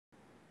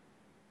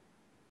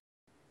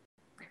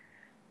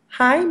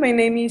Hi, my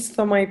name is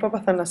Thomai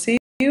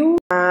Papathanasiou.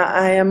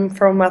 I am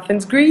from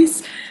Athens,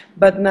 Greece,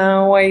 but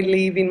now I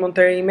live in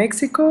Monterrey,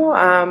 Mexico.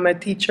 I'm a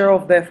teacher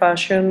of the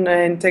Fashion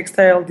and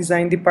Textile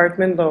Design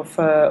Department of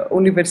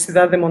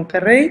Universidad de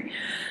Monterrey.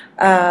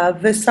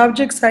 The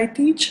subjects I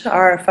teach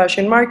are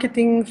fashion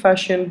marketing,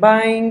 fashion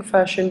buying,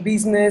 fashion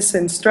business,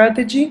 and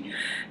strategy,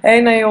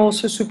 and I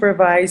also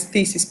supervise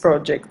thesis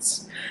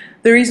projects.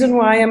 The reason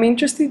why I'm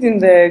interested in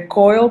the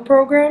COIL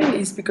program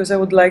is because I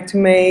would like to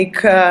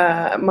make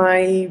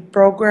my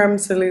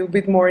programs a little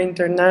bit more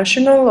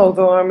international.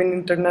 Although I'm an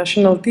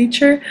international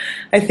teacher,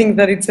 I think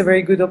that it's a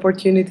very good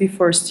opportunity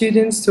for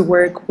students to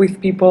work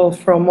with people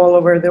from all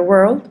over the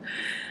world.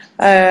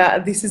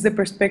 This is the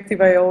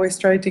perspective I always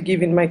try to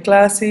give in my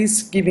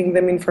classes, giving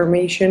them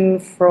information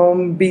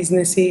from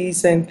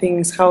businesses and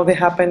things, how they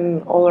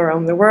happen all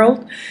around the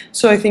world.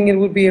 So I think it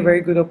would be a very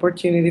good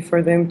opportunity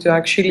for them to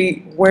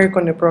actually work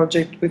on a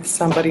project with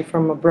somebody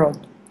from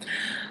abroad.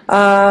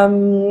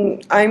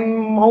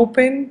 I'm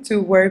open to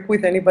work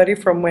with anybody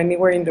from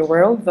anywhere in the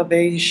world that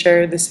they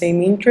share the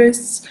same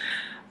interests.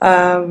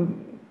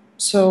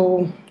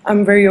 So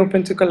I'm very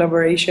open to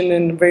collaboration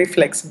and very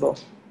flexible.